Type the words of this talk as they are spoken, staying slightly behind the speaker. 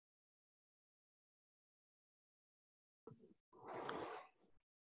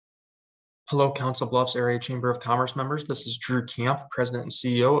Hello, Council Bluffs Area Chamber of Commerce members. This is Drew Kamp, President and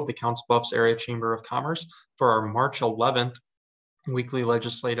CEO of the Council Bluffs Area Chamber of Commerce for our March 11th weekly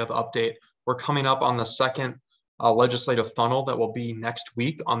legislative update. We're coming up on the second legislative funnel that will be next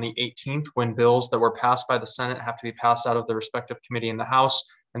week on the 18th, when bills that were passed by the Senate have to be passed out of the respective committee in the House,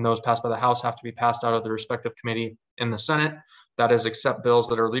 and those passed by the House have to be passed out of the respective committee in the Senate. That is, except bills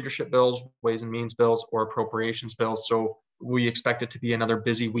that are leadership bills, Ways and Means bills, or appropriations bills. So we expect it to be another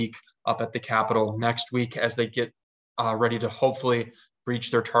busy week up at the Capitol next week as they get ready to hopefully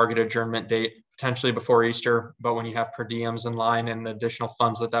reach their target adjournment date, potentially before Easter. But when you have per diems in line and the additional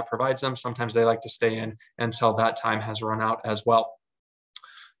funds that provides them, sometimes they like to stay in until that time has run out as well.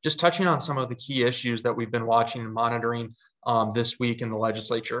 Just touching on some of the key issues that we've been watching and monitoring this week in the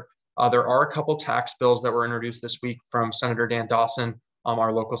legislature. There are a couple tax bills that were introduced this week from Senator Dan Dawson,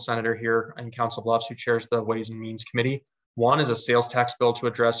 our local senator here in Council Bluffs, who chairs the Ways and Means Committee. One is a sales tax bill to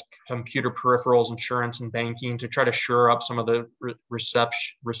address computer peripherals, insurance, and banking to try to shore up some of the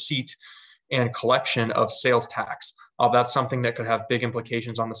receipt and collection of sales tax. That's something that could have big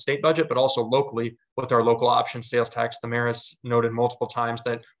implications on the state budget, but also locally with our local option sales tax. The mayor has noted multiple times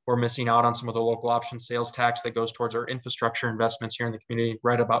that we're missing out on some of the local option sales tax that goes towards our infrastructure investments here in the community,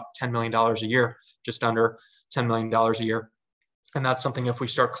 right about $10 million a year, just under $10 million a year. And that's something, if we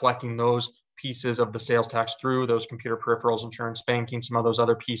start collecting those pieces of the sales tax through those computer peripherals, insurance, banking, some of those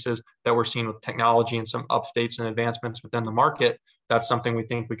other pieces that we're seeing with technology and some updates and advancements within the market, that's something we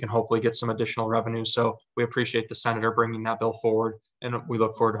think we can hopefully get some additional revenue. So we appreciate the senator bringing that bill forward, and we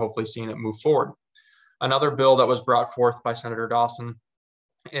look forward to hopefully seeing it move forward. Another bill that was brought forth by Senator Dawson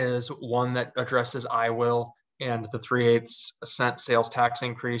is one that addresses I-Will and the 3/8 sales tax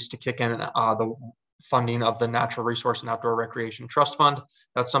increase to kick in the funding of the Natural Resource and Outdoor Recreation Trust Fund.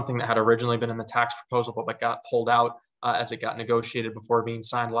 That's something that had originally been in the tax proposal, but got pulled out as it got negotiated before being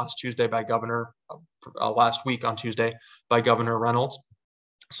signed last week on Tuesday by Governor Reynolds.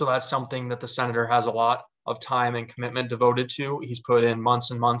 So that's something that the senator has a lot of time and commitment devoted to. He's put in months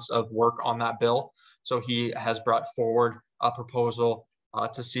and months of work on that bill. So he has brought forward a proposal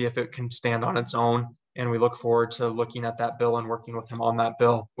to see if it can stand on its own. And we look forward to looking at that bill and working with him on that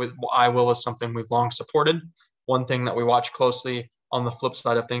bill. With I-Will is something we've long supported. One thing that we watch closely on the flip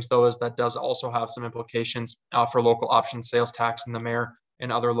side of things, though, is that does also have some implications for local option sales tax, and the mayor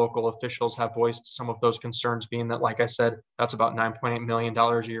and other local officials have voiced some of those concerns, being that, like I said, that's about $9.8 million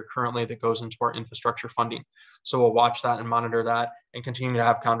a year currently that goes into our infrastructure funding. So we'll watch that and monitor that and continue to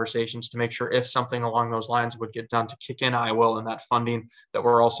have conversations to make sure if something along those lines would get done to kick in I-Will and that funding, that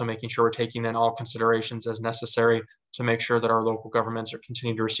we're also making sure we're taking in all considerations as necessary to make sure that our local governments are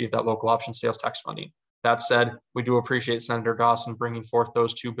continuing to receive that local option sales tax funding. That said, we do appreciate Senator Dawson bringing forth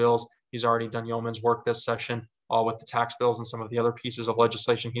those two bills. He's already done yeoman's work this session with the tax bills and some of the other pieces of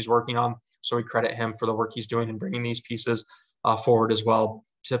legislation he's working on. So we credit him for the work he's doing in bringing these pieces forward as well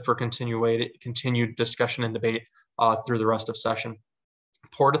for continued discussion and debate through the rest of session.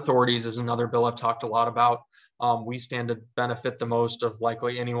 Port authorities is another bill I've talked a lot about. We stand to benefit the most of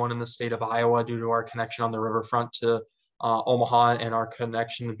likely anyone in the state of Iowa due to our connection on the riverfront to Omaha and our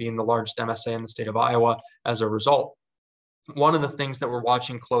connection being the largest MSA in the state of Iowa as a result. One of the things that we're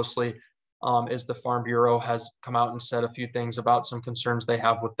watching closely is the Farm Bureau has come out and said a few things about some concerns they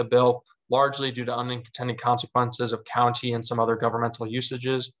have with the bill, largely due to unintended consequences of county and some other governmental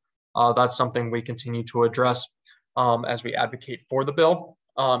usages. That's something we continue to address as we advocate for the bill.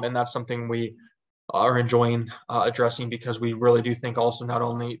 And that's something we are enjoying addressing, because we really do think also not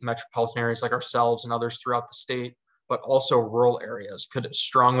only metropolitan areas like ourselves and others throughout the state, but also rural areas could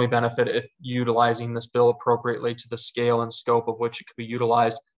strongly benefit if utilizing this bill appropriately to the scale and scope of which it could be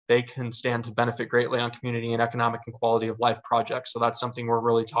utilized. They can stand to benefit greatly on community and economic and quality of life projects. So that's something we're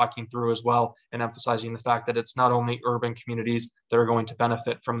really talking through as well, and emphasizing the fact that it's not only urban communities that are going to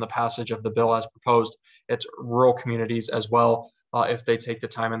benefit from the passage of the bill as proposed, it's rural communities as well, if they take the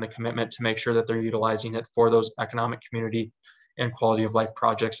time and the commitment to make sure that they're utilizing it for those economic, community, and quality of life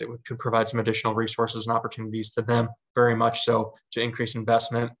projects. It could provide some additional resources and opportunities to them, very much so, to increase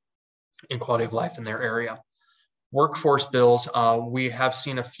investment in quality of life in their area. Workforce bills, we have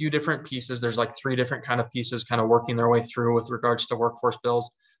seen a few different pieces. There's like three different kind of pieces kind of working their way through with regards to workforce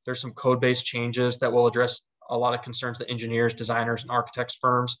bills. There's some code-based changes that will address a lot of concerns that engineers, designers, and architects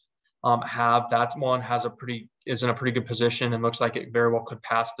firms have. That one is in a pretty good position and looks like it very well could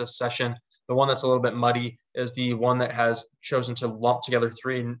pass this session. The one that's a little bit muddy is the one that has chosen to lump together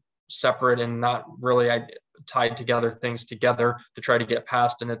three separate and not really tied together things together to try to get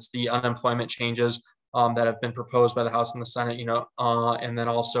passed. And it's the unemployment changes that have been proposed by the House and the Senate, and then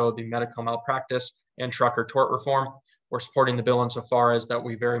also the medical malpractice and trucker tort reform. we're supporting the bill insofar as that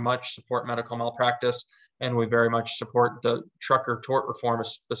we very much support medical malpractice, and we very much support the trucker tort reform,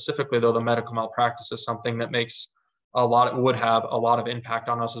 specifically though the medical malpractice is something that would have a lot of impact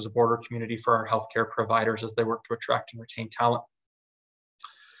on us as a border community for our healthcare providers as they work to attract and retain talent.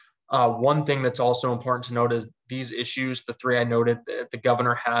 One thing that's also important to note is these issues, the three I noted, the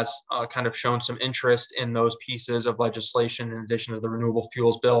governor has kind of shown some interest in those pieces of legislation in addition to the renewable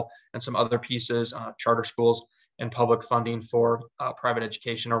fuels bill and some other pieces. Charter schools and public funding for private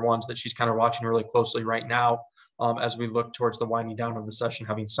education are ones that she's kind of watching really closely right now as we look towards the winding down of the session,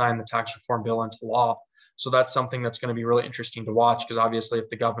 having signed the tax reform bill into law. So that's something that's going to be really interesting to watch, because obviously if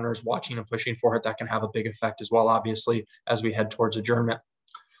the governor is watching and pushing for it, that can have a big effect as well, obviously, as we head towards adjournment.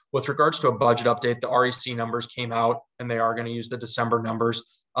 With regards to a budget update, the REC numbers came out, and they are going to use the December numbers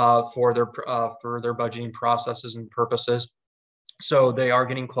for their budgeting processes and purposes. So they are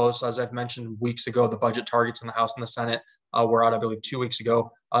getting close. As I've mentioned weeks ago, the budget targets in the House and the Senate were out, I believe, 2 weeks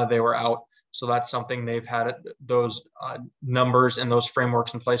ago. They were out. So that's something they've had those numbers and those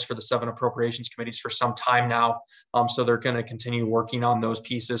frameworks in place for the 7 appropriations committees for some time now. So they're going to continue working on those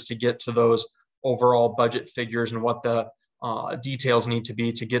pieces to get to those overall budget figures and what the details need to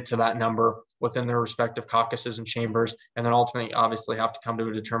be to get to that number within their respective caucuses and chambers, and then ultimately obviously have to come to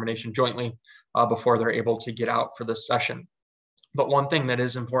a determination jointly before they're able to get out for this session. But one thing that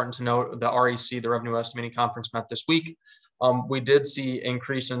is important to note, the REC, the Revenue Estimating Conference, met this week. We did see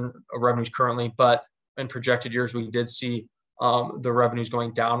increase in revenues currently, but in projected years, we did see the revenues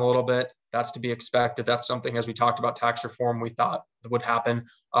going down a little bit. That's to be expected. That's something, as we talked about tax reform, we thought would happen.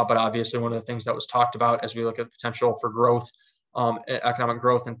 But obviously, one of the things that was talked about as we look at the potential for growth, economic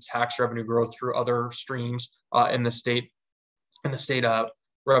growth and tax revenue growth through other streams in the state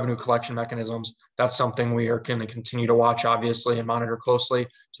revenue collection mechanisms, that's something we are going to continue to watch, obviously, and monitor closely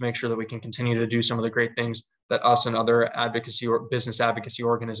to make sure that we can continue to do some of the great things that us and other advocacy or business advocacy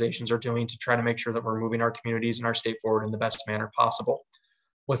organizations are doing to try to make sure that we're moving our communities and our state forward in the best manner possible.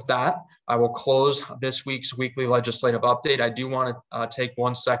 With that, I will close this week's weekly legislative update. I do want to take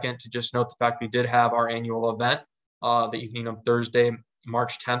 1 second to just note the fact we did have our annual event the evening of Thursday,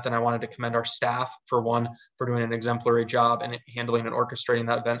 March 10th, and I wanted to commend our staff for doing an exemplary job in handling and orchestrating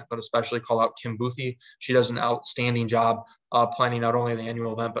that event, but especially call out Kim Boothie. She does an outstanding job planning not only the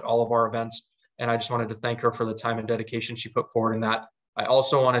annual event, but all of our events. And I just wanted to thank her for the time and dedication she put forward in that. I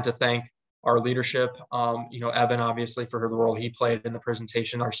also wanted to thank our leadership, Evan, obviously, for the role he played in the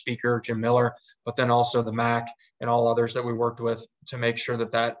presentation, our speaker, Jim Miller, but then also the MAC and all others that we worked with to make sure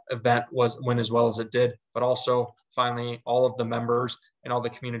that that event went as well as it did, but also finally, all of the members and all the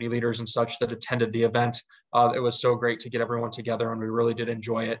community leaders and such that attended the event. It was so great to get everyone together, and we really did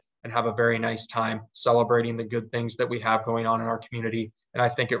enjoy it and have a very nice time celebrating the good things that we have going on in our community. And I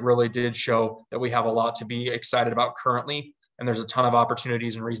think it really did show that we have a lot to be excited about currently, and there's a ton of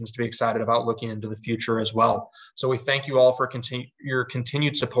opportunities and reasons to be excited about looking into the future as well. So we thank you all for your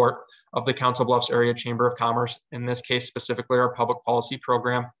continued support of the Council Bluffs Area Chamber of Commerce, in this case specifically our public policy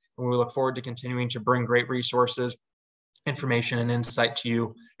program. And we look forward to continuing to bring great resources, information, and insight to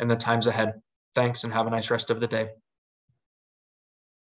you in the times ahead. Thanks, and have a nice rest of the day.